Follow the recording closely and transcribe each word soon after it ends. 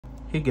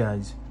Hey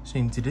guys, so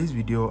in today's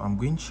video I'm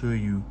going to show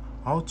you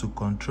how to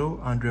control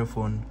Android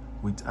phone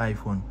with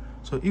iPhone.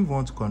 So if you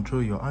want to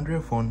control your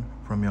Android phone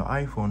from your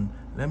iPhone,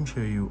 let me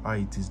show you how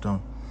it is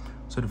done.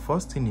 So the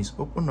first thing is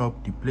open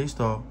up the Play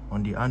Store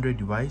on the Android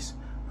device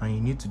and you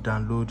need to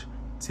download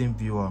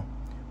TeamViewer.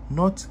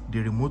 Not the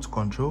remote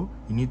control,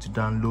 you need to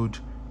download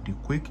the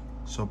quick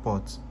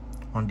support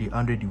on the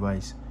Android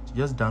device. So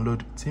just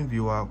download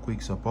TeamViewer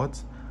quick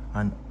support,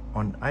 and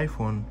on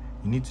iPhone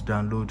you need to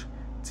download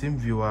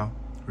TeamViewer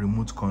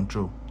remote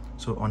control.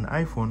 So on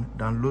iPhone,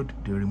 download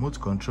the remote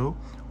control.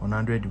 On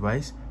Android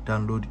device,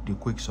 download the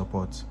quick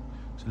support.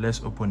 So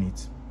let's open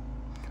it.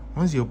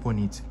 Once you open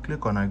it,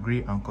 click on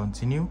agree and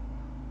continue,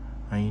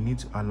 and you need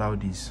to allow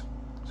this.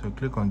 So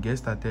click on get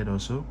started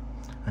also,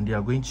 and they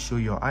are going to show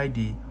your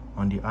ID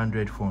on the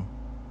Android phone.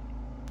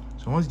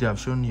 So once they have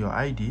shown your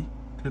ID,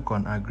 click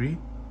on agree,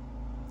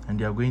 and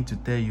they are going to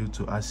tell you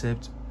to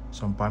accept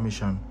some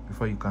permission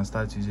before you can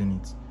start using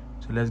it.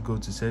 So let's go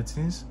to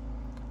settings,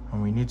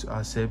 and we need to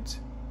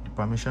accept the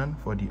permission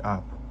for the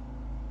app.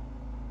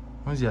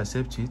 Once you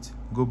accept it,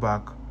 go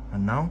back,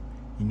 and now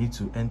you need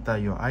to enter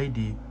your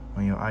ID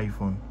on your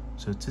iPhone.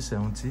 So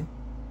 270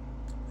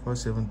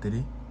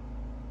 473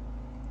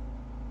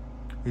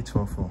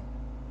 844.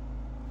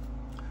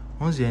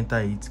 Once you enter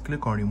it,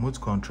 click on remote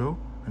control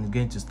and it's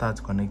going to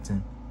start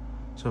connecting.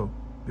 So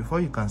before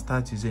you can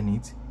start using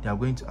it, they are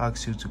going to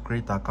ask you to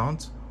create an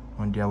account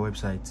on their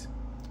website.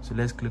 So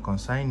let's click on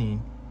sign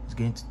in. It's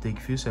going to take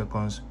a few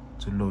seconds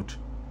to load.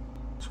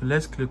 So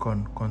let's click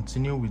on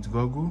continue with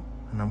Google,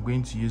 and I'm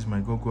going to use my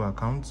Google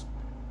account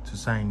to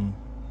sign in.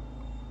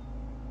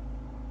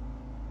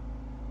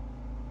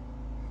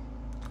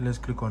 So let's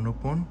click on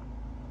open,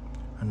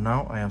 and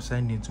now I have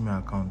signed into my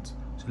account.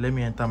 So let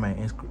me enter my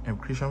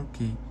encryption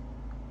key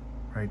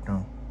right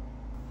now.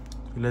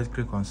 So let's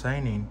click on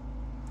sign in,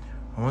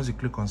 and once you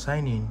click on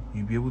sign in,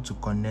 you'll be able to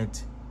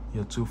connect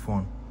your two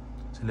phones.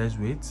 So let's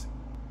wait.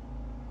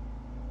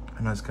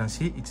 And as you can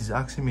see, it is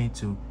asking me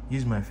to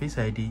use my Face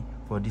ID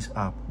for this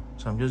app,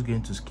 so I'm just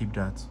going to skip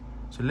that.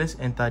 So let's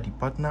enter the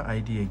partner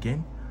ID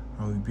again,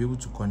 and we'll be able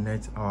to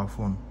connect our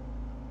phone.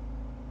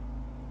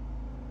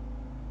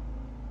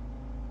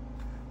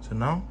 So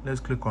now let's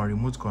click on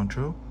remote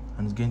control,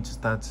 and it's going to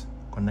start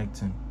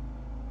connecting.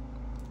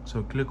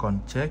 So click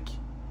on check,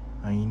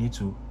 and you need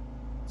to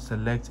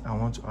select I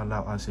want to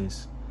allow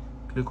access.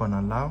 Click on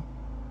allow,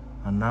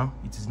 and now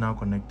it is now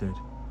connected.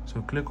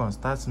 So click on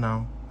start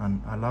now and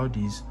allow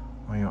this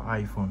on your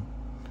iPhone.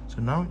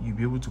 So now you'll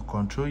be able to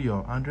control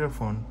your Android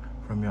phone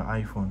from your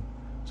iPhone.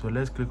 So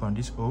let's click on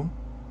this home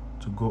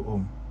to go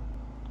home.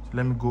 So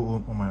let me go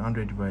home on my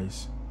Android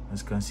device.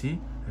 As you can see,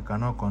 I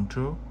cannot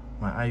control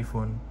my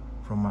iPhone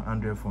from my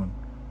Android phone.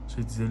 So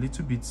it's a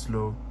little bit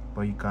slow,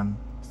 but you can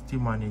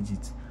still manage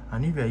it.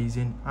 And if you are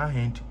using a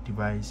high-end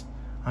device,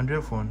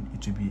 Android phone,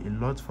 it will be a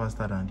lot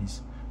faster than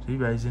this. So if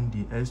you are using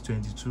the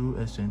S22,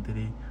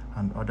 S23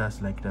 and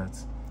others like that,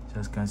 so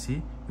as you can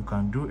see, you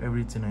can do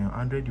everything on your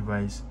Android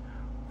device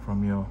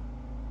from your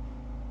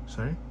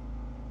I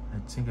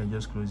think I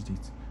just closed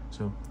it.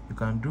 So you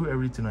can do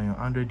everything on your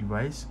Android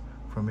device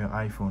from your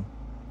iPhone.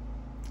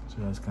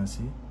 So as you can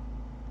see,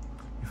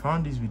 if you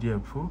found this video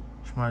helpful,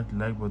 smash the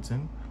like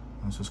button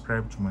and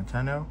subscribe to my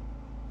channel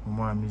for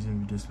more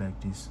amazing videos like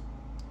this.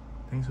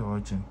 Thanks for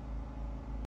watching.